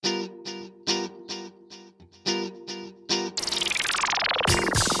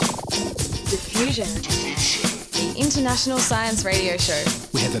Diffusion, the international science radio show.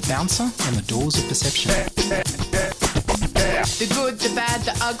 We have a bouncer on the doors of perception. The good, the bad,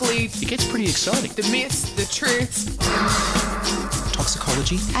 the ugly. It gets pretty exciting. The myths, the truths.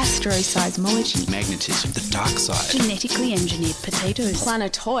 Toxicology. Astroseismology. Magnetism. The dark side. Genetically engineered potatoes.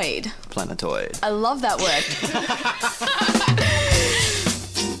 Planetoid. Planetoid. I love that word.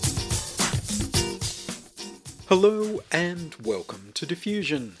 Hello and welcome to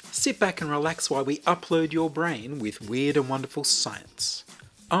Diffusion. Sit back and relax while we upload your brain with weird and wonderful science.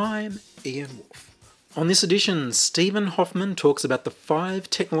 I'm Ian Wolfe. On this edition, Stephen Hoffman talks about the 5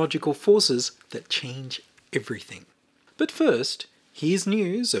 technological forces that change everything. But first, here's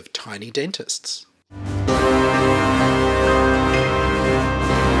news of tiny dentists.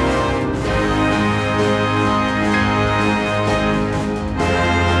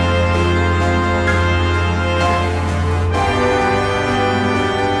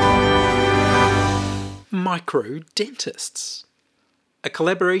 Microdentists. A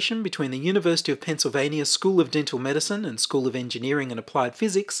collaboration between the University of Pennsylvania School of Dental Medicine and School of Engineering and Applied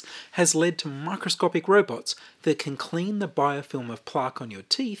Physics has led to microscopic robots that can clean the biofilm of plaque on your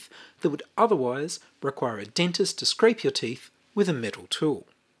teeth that would otherwise require a dentist to scrape your teeth with a metal tool.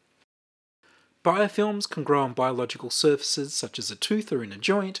 Biofilms can grow on biological surfaces such as a tooth or in a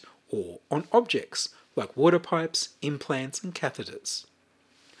joint, or on objects like water pipes, implants and catheters.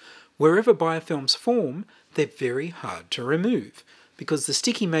 Wherever biofilms form, they're very hard to remove, because the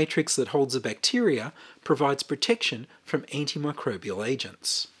sticky matrix that holds the bacteria provides protection from antimicrobial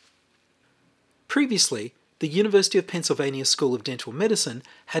agents. Previously, the University of Pennsylvania School of Dental Medicine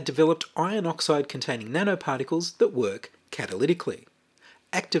had developed iron oxide-containing nanoparticles that work catalytically,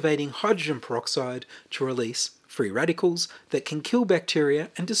 activating hydrogen peroxide to release free radicals that can kill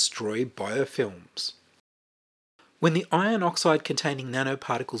bacteria and destroy biofilms. When the iron oxide-containing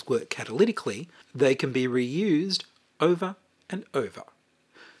nanoparticles work catalytically, they can be reused over and over.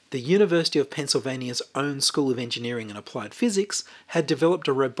 The University of Pennsylvania's own School of Engineering and Applied Physics had developed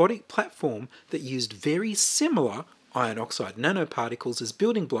a robotic platform that used very similar iron oxide nanoparticles as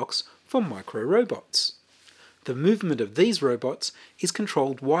building blocks for micro-robots. The movement of these robots is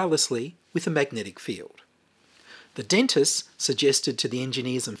controlled wirelessly with a magnetic field. The dentists suggested to the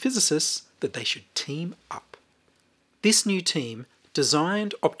engineers and physicists that they should team up. This new team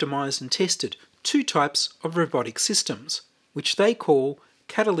designed, optimized and tested 2 types of robotic systems, which they call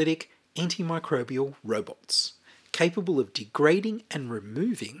catalytic antimicrobial robots, capable of degrading and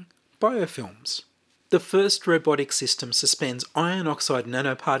removing biofilms. The first robotic system suspends iron oxide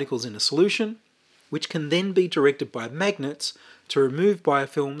nanoparticles in a solution, which can then be directed by magnets to remove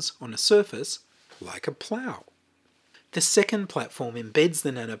biofilms on a surface like a plough. The second platform embeds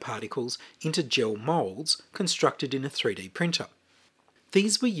the nanoparticles into gel molds constructed in a 3D printer.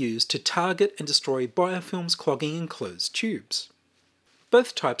 These were used to target and destroy biofilms clogging enclosed tubes.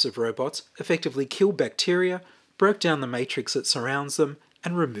 Both types of robots effectively kill bacteria, broke down the matrix that surrounds them,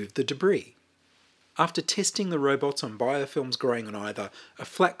 and removed the debris. After testing the robots on biofilms growing on either a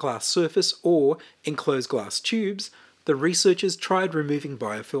flat glass surface or enclosed glass tubes, the researchers tried removing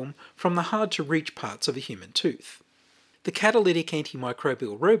biofilm from the hard-to-reach parts of a human tooth. The catalytic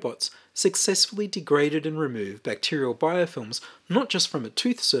antimicrobial robots successfully degraded and removed bacterial biofilms not just from a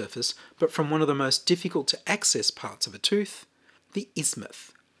tooth surface, but from one of the most difficult to access parts of a tooth, the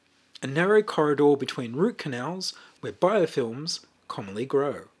isthmus, a narrow corridor between root canals where biofilms commonly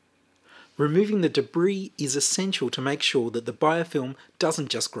grow. Removing the debris is essential to make sure that the biofilm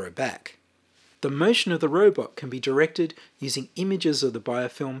doesn't just grow back. The motion of the robot can be directed using images of the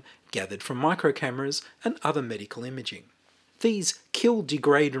biofilm gathered from microcameras and other medical imaging. These kill,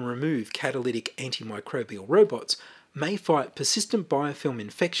 degrade and remove catalytic antimicrobial robots may fight persistent biofilm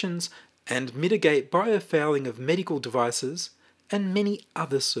infections and mitigate biofouling of medical devices and many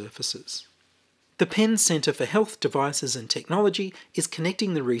other surfaces. The Penn Center for Health Devices and Technology is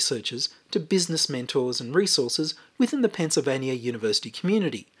connecting the researchers to business mentors and resources within the Pennsylvania University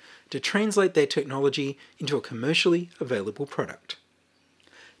community to translate their technology into a commercially available product.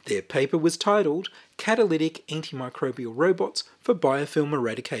 Their paper was titled Catalytic Antimicrobial Robots for Biofilm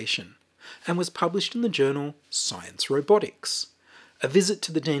Eradication and was published in the journal Science Robotics. A visit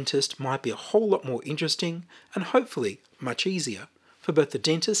to the dentist might be a whole lot more interesting and hopefully much easier for both the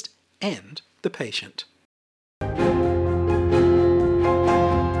dentist and the patient.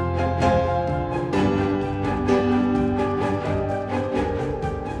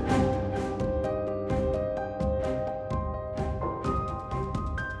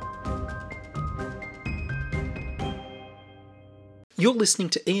 You're listening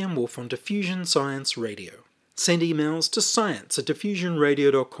to Ian Wolfe on Diffusion Science Radio. Send emails to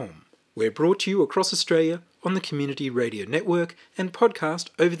science@diffusionradio.com We're brought to you across Australia on the Community Radio Network and podcast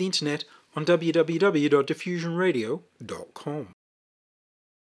over the internet on www.diffusionradio.com.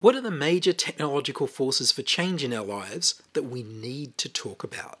 What are the major technological forces for change in our lives that we need to talk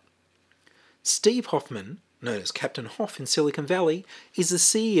about? Steve Hoffman, known as Captain Hoff in Silicon Valley, is the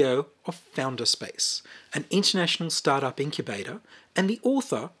CEO of Founderspace, an international startup incubator, and the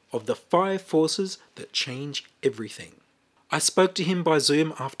author of The 5 Forces That Change Everything. I spoke to him by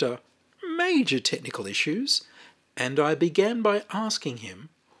Zoom after major technical issues, and I began by asking him,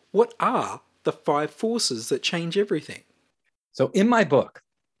 what are the 5 forces that change everything? So in my book,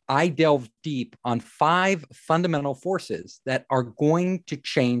 I delve deep on 5 fundamental forces that are going to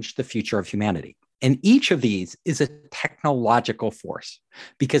change the future of humanity. And each of these is a technological force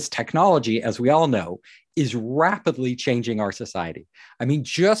because technology, as we all know, is rapidly changing our society. I mean,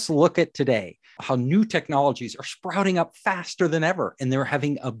 just look at today, how new technologies are sprouting up faster than ever, and they're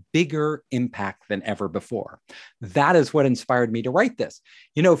having a bigger impact than ever before. That is what inspired me to write this.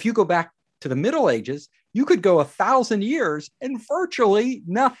 You know, if you go back to the Middle Ages, you could go 1,000 years and virtually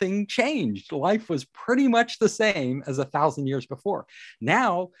nothing changed. Life was pretty much the same as 1,000 years before.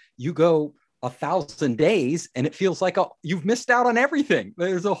 Now you go 1,000 days and it feels like you've missed out on everything.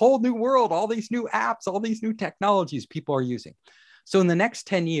 There's a whole new world, all these new apps, all these new technologies people are using. So in the next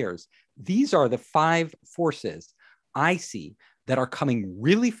 10 years, these are the 5 forces I see that are coming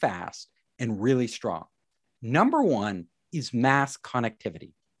really fast and really strong. Number 1 is mass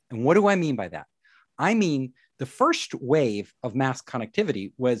connectivity. And what do I mean by that? I mean, the first wave of mass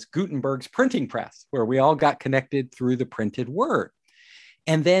connectivity was Gutenberg's printing press, where we all got connected through the printed word.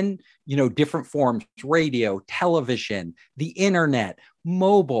 And then, you know, different forms, radio, television, the internet,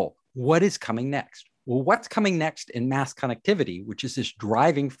 mobile. What is coming next? Well, what's coming next in mass connectivity, which is this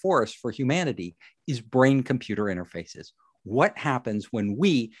driving force for humanity, is brain-computer interfaces. What happens when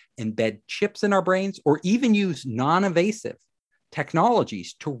we embed chips in our brains or even use non-invasive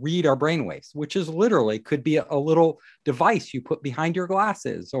technologies to read our brainwaves, which is literally could be a little device you put behind your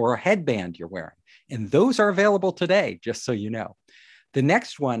glasses or a headband you're wearing. And those are available today, just so you know. The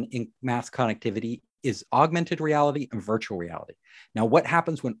next one in mass connectivity is augmented reality and virtual reality. Now, what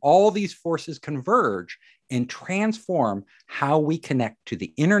happens when all these forces converge and transform how we connect to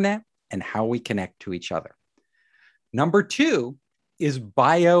the internet and how we connect to each other? Number 2 is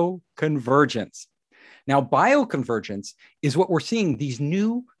bioconvergence. Now, bioconvergence is what we're seeing, these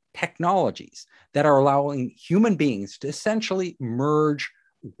new technologies that are allowing human beings to essentially merge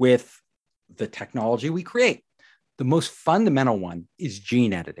with the technology we create. The most fundamental one is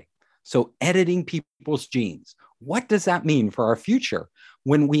gene editing. So editing people's genes. What does that mean for our future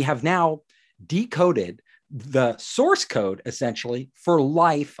when we have now decoded the source code essentially for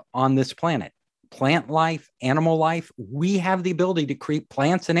life on this planet? Plant life, animal life, we have the ability to create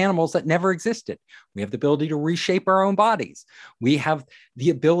plants and animals that never existed. We have the ability to reshape our own bodies. We have the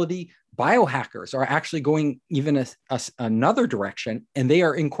ability, biohackers are actually going even another direction, and they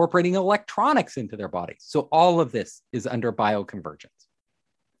are incorporating electronics into their bodies. So all of this is under bioconvergence.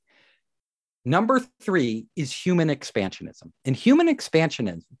 Number 3 is human expansionism. And human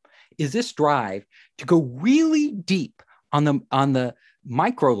expansionism is this drive to go really deep on the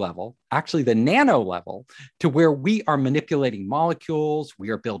micro level, actually the nano level, to where we are manipulating molecules, we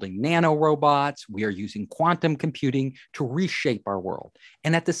are building nano robots, we are using quantum computing to reshape our world.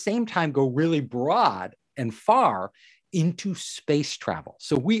 And at the same time, go really broad and far into space travel.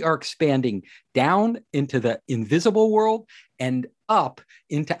 So we are expanding down into the invisible world and up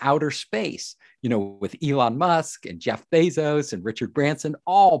into outer space, you know, with Elon Musk and Jeff Bezos and Richard Branson,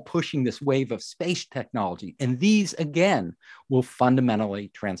 all pushing this wave of space technology. And these, again, will fundamentally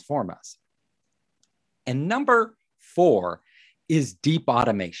transform us. And number 4 is deep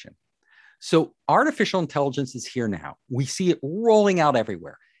automation. So artificial intelligence is here now. We see it rolling out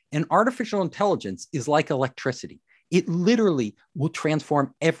everywhere. And artificial intelligence is like electricity. It literally will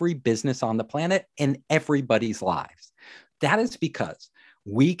transform every business on the planet and everybody's lives. That is because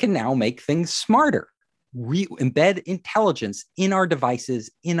we can now make things smarter. We embed intelligence in our devices,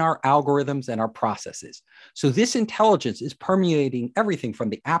 in our algorithms, and our processes. So this intelligence is permeating everything from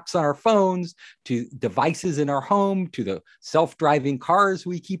the apps on our phones to devices in our home to the self-driving cars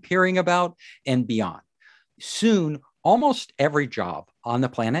we keep hearing about and beyond. Soon, almost every job on the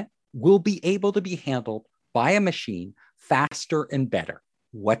planet will be able to be handled by a machine faster and better.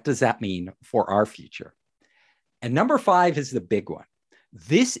 What does that mean for our future? And number 5 is the big one.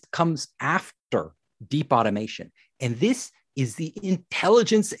 This comes after deep automation. And this is the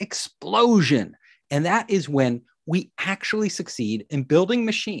intelligence explosion. And that is when we actually succeed in building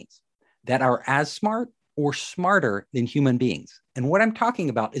machines that are as smart or smarter than human beings. And what I'm talking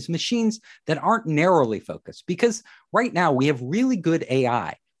about is machines that aren't narrowly focused, because right now we have really good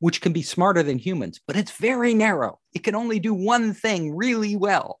AI, which can be smarter than humans, but it's very narrow. It can only do one thing really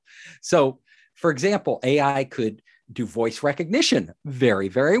well. So, for example, AI could do voice recognition very,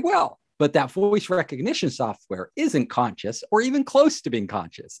 very well. But that voice recognition software isn't conscious or even close to being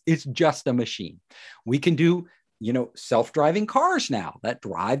conscious. It's just a machine. We can do, self-driving cars now that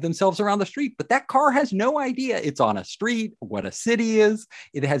drive themselves around the street, but that car has no idea it's on a street, what a city is.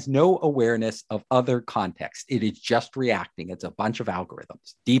 It has no awareness of other context. It is just reacting. It's a bunch of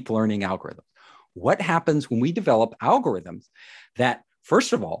algorithms, deep learning algorithms. What happens when we develop algorithms that,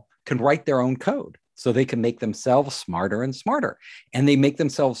 first of all, can write their own code? So they can make themselves smarter and smarter. And they make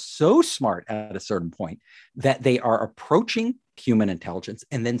themselves so smart at a certain point that they are approaching human intelligence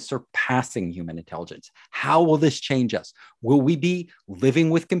and then surpassing human intelligence. How will this change us? Will we be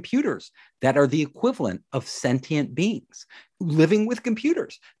living with computers that are the equivalent of sentient beings, living with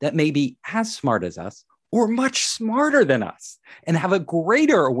computers that may be as smart as us or much smarter than us and have a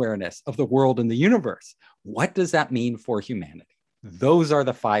greater awareness of the world and the universe? What does that mean for humanity? Those are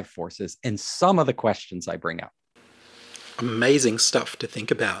the 5 forces and some of the questions I bring up. Amazing stuff to think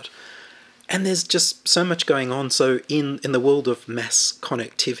about. And there's just so much going on. So in the world of mass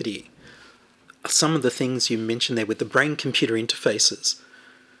connectivity, some of the things you mentioned there with the brain-computer interfaces,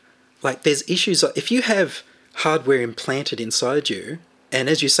 like there's issues. If you have hardware implanted inside you, and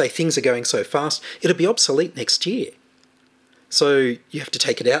as you say, things are going so fast, it'll be obsolete next year. So you have to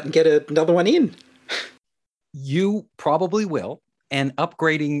take it out and get another one in. You probably will. And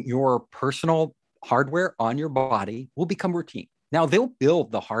upgrading your personal hardware on your body will become routine. Now, they'll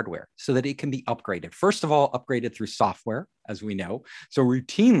build the hardware so that it can be upgraded. First of all, upgraded through software, as we know. So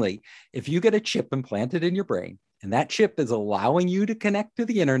routinely, if you get a chip implanted in your brain, and that chip is allowing you to connect to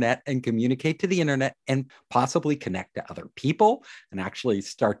the internet and communicate to the internet and possibly connect to other people and actually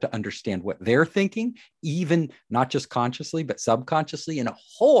start to understand what they're thinking, even not just consciously, but subconsciously, in a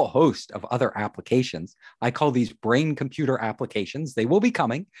whole host of other applications. I call these brain-computer applications. They will be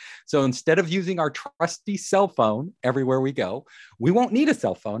coming. So instead of using our trusty cell phone everywhere we go, we won't need a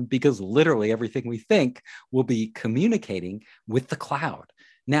cell phone because literally everything we think will be communicating with the cloud.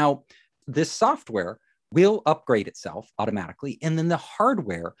 Now, this software will upgrade itself automatically. And then the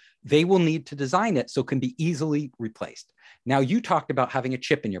hardware, they will need to design it so it can be easily replaced. Now, you talked about having a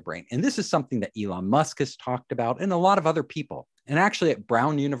chip in your brain. And this is something that Elon Musk has talked about and a lot of other people. And actually at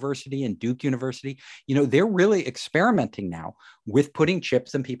Brown University and Duke University, they're really experimenting now with putting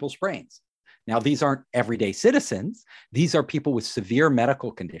chips in people's brains. Now, these aren't everyday citizens. These are people with severe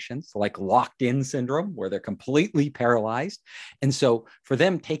medical conditions like locked-in syndrome, where they're completely paralyzed. And so for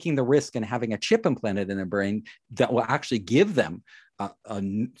them, taking the risk and having a chip implanted in their brain that will actually give them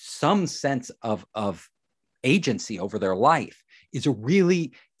some sense of agency over their life is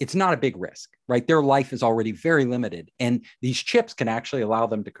it's not a big risk, right? Their life is already very limited. And these chips can actually allow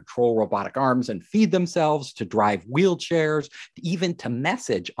them to control robotic arms and feed themselves, to drive wheelchairs, even to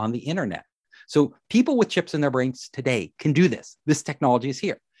message on the internet. So people with chips in their brains today can do this. This technology is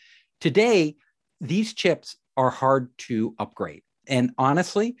here. Today, these chips are hard to upgrade. And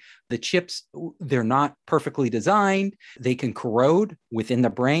honestly, the chips, they're not perfectly designed. They can corrode within the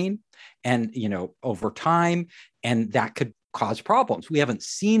brain and, over time, and that could cause problems. We haven't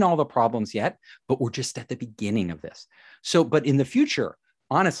seen all the problems yet, but we're just at the beginning of this. So, but in the future,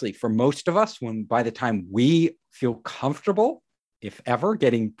 honestly, for most of us, by the time we feel comfortable, if ever,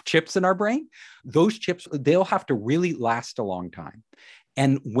 getting chips in our brain, those chips, they'll have to really last a long time.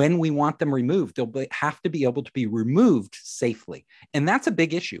 And when we want them removed, they'll have to be able to be removed safely. And that's a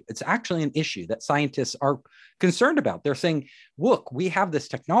big issue. It's actually an issue that scientists are concerned about. They're saying, look, we have this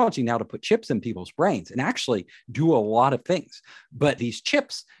technology now to put chips in people's brains and actually do a lot of things. But these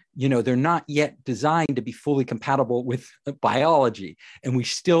chips, they're not yet designed to be fully compatible with biology. And we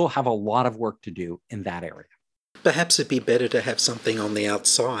still have a lot of work to do in that area. Perhaps it'd be better to have something on the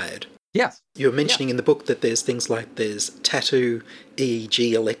outside. Yes. You were mentioning in the book that there's things like there's tattoo,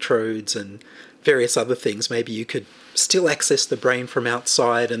 EEG electrodes and various other things. Maybe you could still access the brain from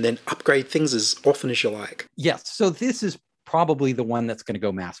outside and then upgrade things as often as you like. Yes. So this is probably the one that's going to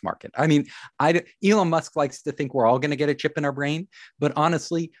go mass market. I mean, Elon Musk likes to think we're all going to get a chip in our brain, but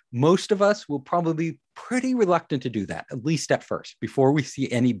honestly, most of us will probably be pretty reluctant to do that, at least at first, before we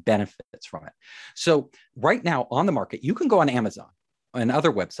see any benefits from it. So right now on the market, you can go on Amazon and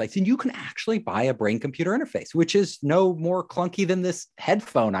other websites, and you can actually buy a brain-computer interface, which is no more clunky than this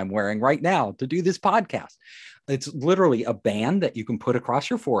headphone I'm wearing right now to do this podcast. It's literally a band that you can put across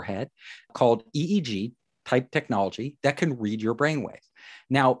your forehead called EEG, type technology that can read your brainwaves.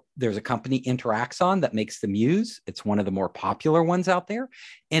 Now, there's a company, Interaxon, that makes the Muse. It's one of the more popular ones out there.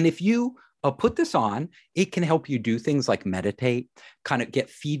 And if you put this on, it can help you do things like meditate, kind of get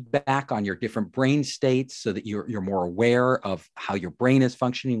feedback on your different brain states so that you're more aware of how your brain is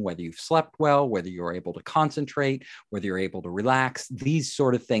functioning, whether you've slept well, whether you're able to concentrate, whether you're able to relax, these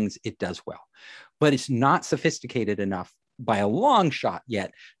sort of things it does well. But it's not sophisticated enough by a long shot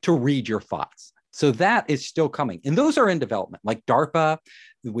yet to read your thoughts. So that is still coming. And those are in development, like DARPA,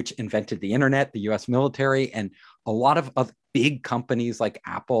 which invented the internet, the US military, and a lot of other big companies like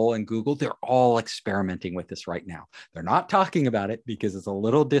Apple and Google, they're all experimenting with this right now. They're not talking about it because it's a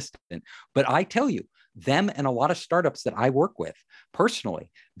little distant. But I tell you, them and a lot of startups that I work with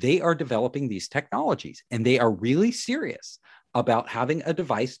personally, they are developing these technologies and they are really serious about having a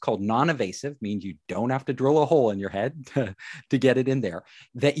device called non-invasive, means you don't have to drill a hole in your head to get it in there,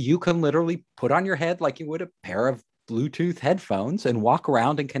 that you can literally put on your head like you would a pair of Bluetooth headphones and walk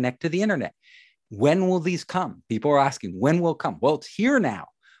around and connect to the internet. When will these come? People are asking, when will it come? Well, it's here now,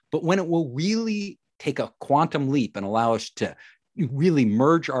 but when it will really take a quantum leap and allow us to really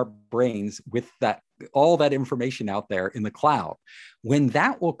merge our brains with that, all that information out there in the cloud, when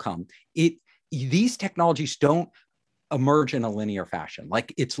that will come, these technologies don't emerge in a linear fashion.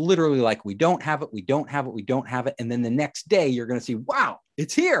 Like it's literally like, we don't have it, we don't have it, we don't have it. And then the next day you're going to see, wow,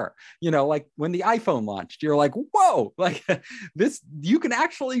 it's here. You know, like when the iPhone launched, you're like, whoa, like this, you can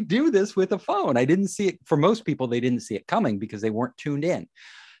actually do this with a phone. I didn't see it. For most people, they didn't see it coming because they weren't tuned in.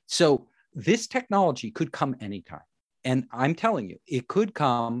 So this technology could come anytime. And I'm telling you, it could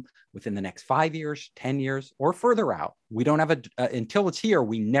come within the next 5 years, 10 years, or further out. We don't have until it's here,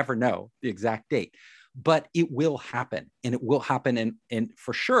 we never know the exact date. But it will happen, and it will happen in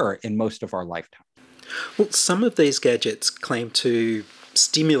for sure in most of our lifetime. Well, some of these gadgets claim to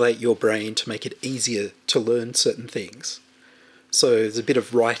stimulate your brain to make it easier to learn certain things. So there's a bit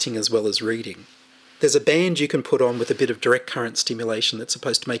of writing as well as reading. There's a band you can put on with a bit of direct current stimulation that's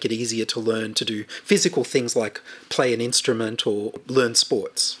supposed to make it easier to learn to do physical things like play an instrument or learn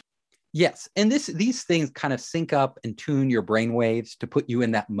sports. Yes, and these things kind of sync up and tune your brain waves to put you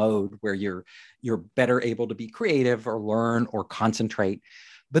in that mode where you're better able to be creative or learn or concentrate.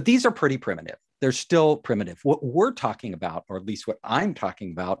 But these are pretty primitive. They're still primitive. What we're talking about, or at least what I'm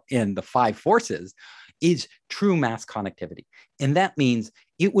talking about in the 5 forces, is true mass connectivity. And that means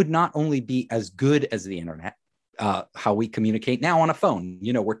it would not only be as good as the internet, how we communicate now on a phone.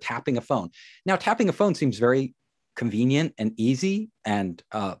 You know, we're tapping a phone. Now, tapping a phone seems very convenient and easy and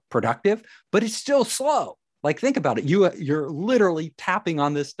productive, but it's still slow. Like, think about it. You're literally tapping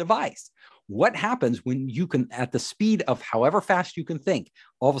on this device. What happens when you can, at the speed of however fast you can think,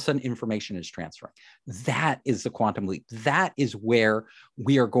 all of a sudden information is transferring? That is the quantum leap. That is where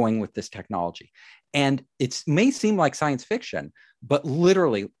we are going with this technology. And it may seem like science fiction, but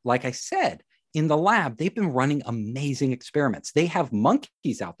literally, like I said, in the lab, they've been running amazing experiments. They have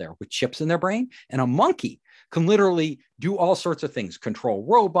monkeys out there with chips in their brain, and a monkey can literally do all sorts of things, control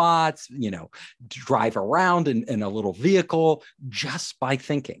robots, you know, drive around in a little vehicle just by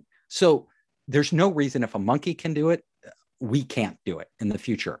thinking. So there's no reason if a monkey can do it, we can't do it in the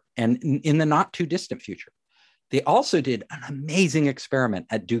future and in the not too distant future. They also did an amazing experiment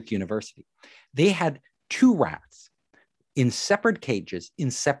at Duke University. They had 2 rats in separate cages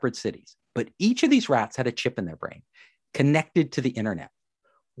in separate cities. But each of these rats had a chip in their brain connected to the internet.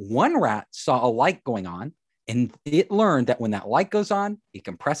 One rat saw a light going on, and it learned that when that light goes on, it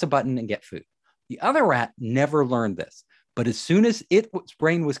can press a button and get food. The other rat never learned this. But as soon as its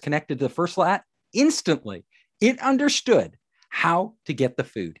brain was connected to the first rat, instantly it understood how to get the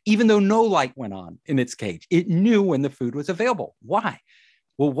food, even though no light went on in its cage. It knew when the food was available. Why?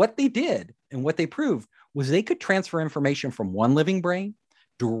 Well, what they did and what they proved was they could transfer information from one living brain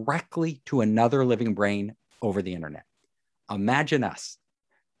directly to another living brain over the internet. Imagine us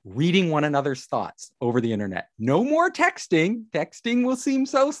reading one another's thoughts over the internet. No more texting. Texting will seem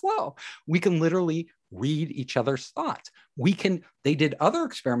so slow. We can literally read each other's thoughts. They did other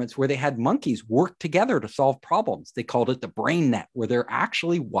experiments where they had monkeys work together to solve problems. They called it the brain net, where they're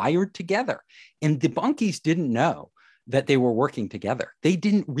actually wired together. And the monkeys didn't know that they were working together. They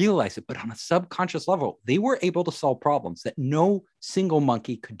didn't realize it, but on a subconscious level, they were able to solve problems that no single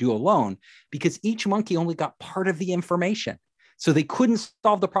monkey could do alone because each monkey only got part of the information. So they couldn't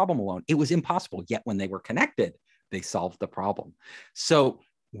solve the problem alone. It was impossible. Yet when they were connected, they solved the problem. So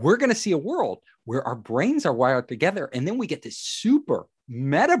we're going to see a world where our brains are wired together, and then we get this super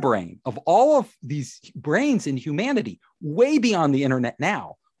meta brain of all of these brains in humanity, way beyond the internet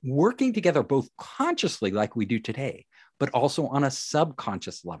now, working together both consciously like we do today, but also on a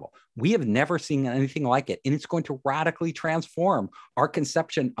subconscious level. We have never seen anything like it, and it's going to radically transform our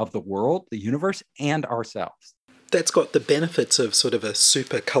conception of the world, the universe, and ourselves. That's got the benefits of sort of a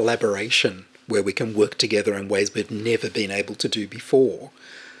super collaboration where we can work together in ways we've never been able to do before.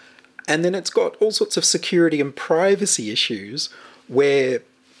 And then it's got all sorts of security and privacy issues where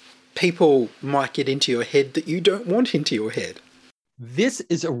people might get into your head that you don't want into your head. This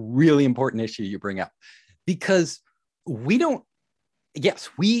is a really important issue you bring up, because we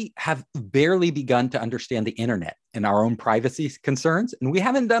have barely begun to understand the internet and our own privacy concerns, and we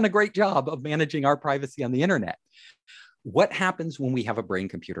haven't done a great job of managing our privacy on the internet. What happens when we have a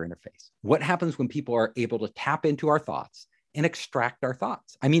brain-computer interface? What happens when people are able to tap into our thoughts and extract our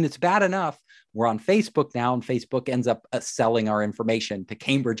thoughts? I mean, it's bad enough we're on Facebook now, and Facebook ends up selling our information to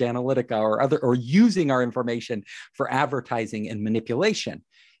Cambridge Analytica or using our information for advertising and manipulation.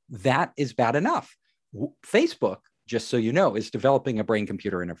 That is bad enough. Facebook, just so you know, is developing a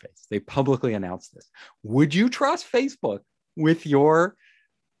brain-computer interface. They publicly announced this. Would you trust Facebook with your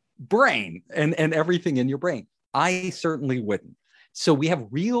brain and everything in your brain? I certainly wouldn't. So we have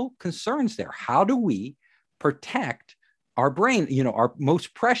real concerns there. How do we protect our brain, our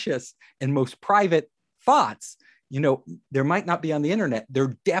most precious and most private thoughts? There might not be on the internet.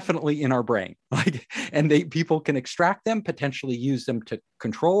 They're definitely in our brain. People can extract them, potentially use them to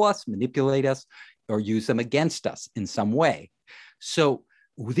control us, manipulate us, or use them against us in some way. So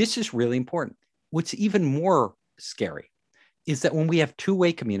this is really important. What's even more scary is that when we have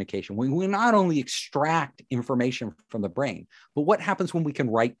two-way communication, when we not only extract information from the brain, but what happens when we can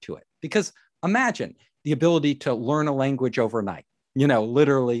write to it? Because imagine the ability to learn a language overnight,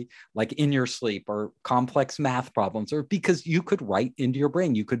 literally like in your sleep, or complex math problems, or because you could write into your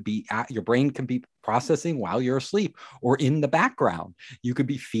brain. Your brain can be processing while you're asleep, or in the background. You could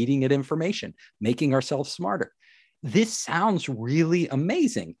be feeding it information, making ourselves smarter. This sounds really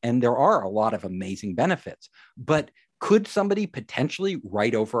amazing, and there are a lot of amazing benefits, but could somebody potentially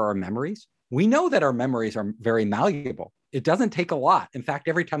write over our memories? We know that our memories are very malleable. It doesn't take a lot. In fact,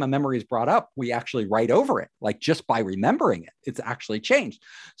 every time a memory is brought up, we actually write over it, like just by remembering it, it's actually changed.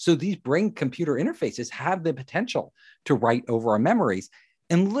 So these brain-computer interfaces have the potential to write over our memories.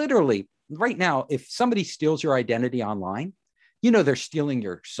 And literally, right now, if somebody steals your identity online, they're stealing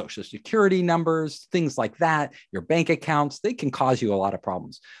your social security numbers, things like that, your bank accounts. They can cause you a lot of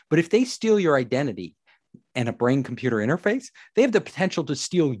problems. But if they steal your identity and a brain-computer interface, they have the potential to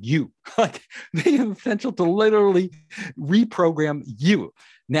steal you. They have the potential to literally reprogram you.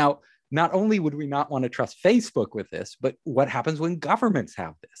 Now, not only would we not want to trust Facebook with this, but what happens when governments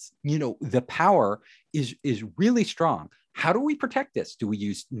have this? The power is really strong. How do we protect this? Do we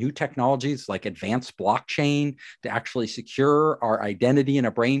use new technologies like advanced blockchain to actually secure our identity in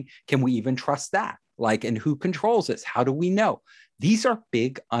a brain? Can we even trust that? And who controls this? How do we know? These are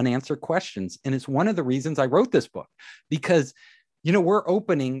big unanswered questions. And it's one of the reasons I wrote this book, because, we're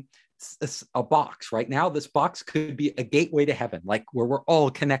opening a box right now. This box could be a gateway to heaven, where we're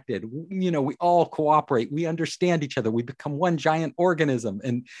all connected. We all cooperate. We understand each other. We become one giant organism,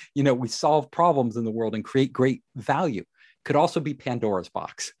 and, we solve problems in the world and create great value. Could also be Pandora's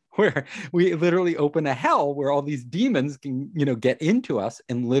box, where we literally open a hell where all these demons can, get into us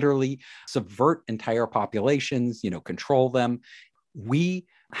and literally subvert entire populations, control them. We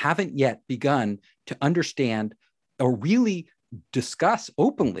haven't yet begun to understand or really discuss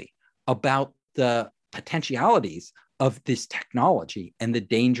openly about the potentialities of this technology and the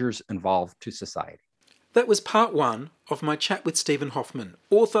dangers involved to society. That was part one of my chat with Stephen Hoffman,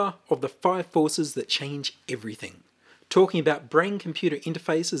 author of The 5 Forces That Change Everything, talking about brain-computer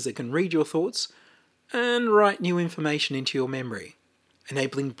interfaces that can read your thoughts and write new information into your memory,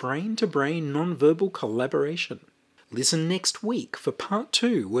 enabling brain-to-brain non-verbal collaboration. Listen next week for part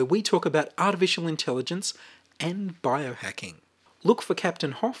 2, where we talk about artificial intelligence and biohacking. Look for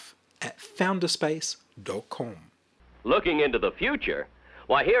Captain Hoff at founderspace.com. Looking into the future?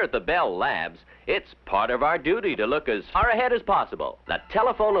 Why, here at the Bell Labs, it's part of our duty to look as far ahead as possible. The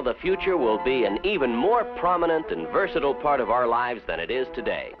telephone of the future will be an even more prominent and versatile part of our lives than it is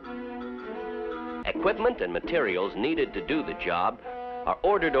today. Equipment and materials needed to do the job are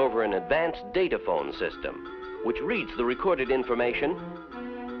ordered over an advanced data phone system, which reads the recorded information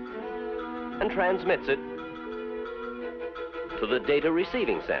and transmits it to the data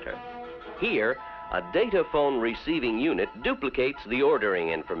receiving center. Here, a data phone receiving unit duplicates the ordering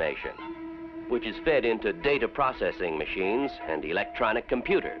information, which is fed into data processing machines and electronic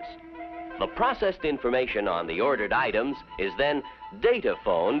computers. The processed information on the ordered items is then data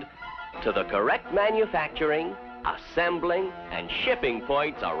phoned to the correct manufacturing, assembling, and shipping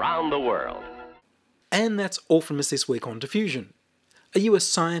points around the world. And that's all from us this week on Diffusion. Are you a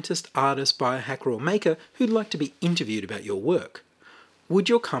scientist, artist, biohacker, or maker who'd like to be interviewed about your work? Would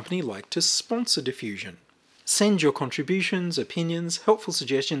your company like to sponsor Diffusion? Send your contributions, opinions, helpful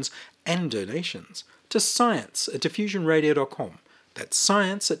suggestions, and donations to science@diffusionradio.com. That's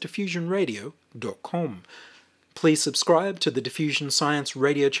science@diffusionradio.com. Please subscribe to the Diffusion Science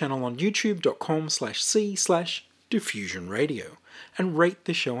Radio channel on youtube.com/c/diffusionradio and rate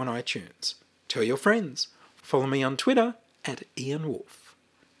the show on iTunes. Tell your friends. Follow me on Twitter @IanWolf.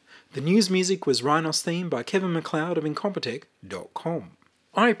 The news music was Rhinos theme by Kevin MacLeod of Incompetech.com.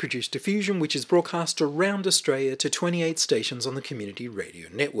 I produce Diffusion, which is broadcast around Australia to 28 stations on the Community Radio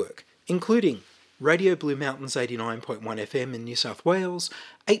Network, including Radio Blue Mountains 89.1 FM in New South Wales,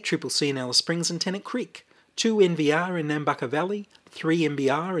 8CCC in Alice Springs and Tennant Creek, 2 NVR in Nambucca Valley, 3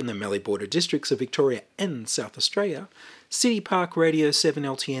 MBR in the Mallee Border districts of Victoria and South Australia, City Park Radio 7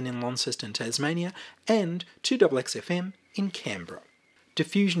 LTN in Launceston, Tasmania, and 2XXFM in Canberra.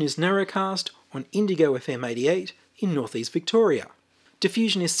 Diffusion is narrowcast on Indigo FM 88 in Northeast Victoria.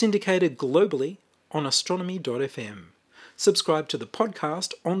 Diffusion is syndicated globally on astronomy.fm. Subscribe to the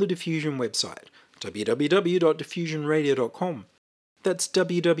podcast on the Diffusion website, www.diffusionradio.com. That's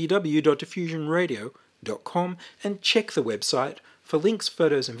www.diffusionradio.com, and check the website for links,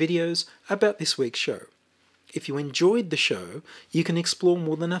 photos and videos about this week's show. If you enjoyed the show, you can explore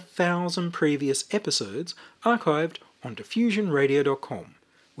more than 1,000 previous episodes archived on diffusionradio.com,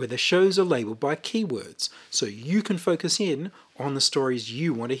 where the shows are labelled by keywords so you can focus in on the stories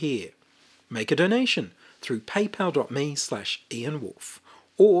you want to hear. Make a donation through paypal.me/IanWolf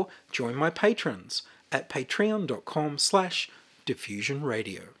or join my patrons at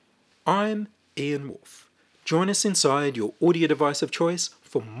patreon.com/diffusionradio. I'm Ian Wolf. Join us inside your audio device of choice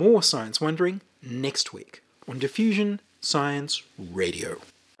for more science wondering next week on Diffusion Science Radio.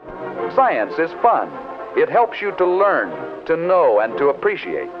 Science is fun. It helps you to learn, to know, and to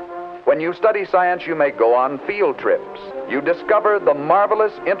appreciate. When you study science, you may go on field trips. You discover the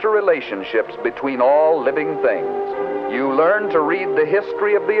marvelous interrelationships between all living things. You learn to read the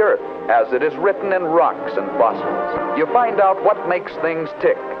history of the Earth as it is written in rocks and fossils. You find out what makes things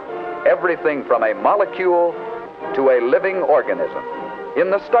tick, everything from a molecule to a living organism. In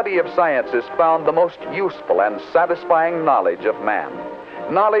the study of science is found the most useful and satisfying knowledge of man.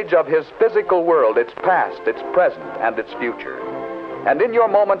 Knowledge of his physical world, its past, its present, and its future. And in your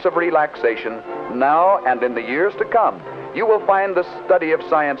moments of relaxation, now and in the years to come, you will find the study of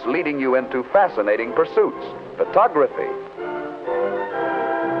science leading you into fascinating pursuits: photography,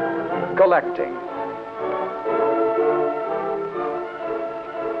 collecting.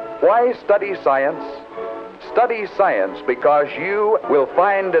 Why study science? Study science because you will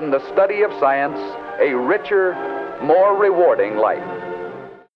find in the study of science a richer, more rewarding life.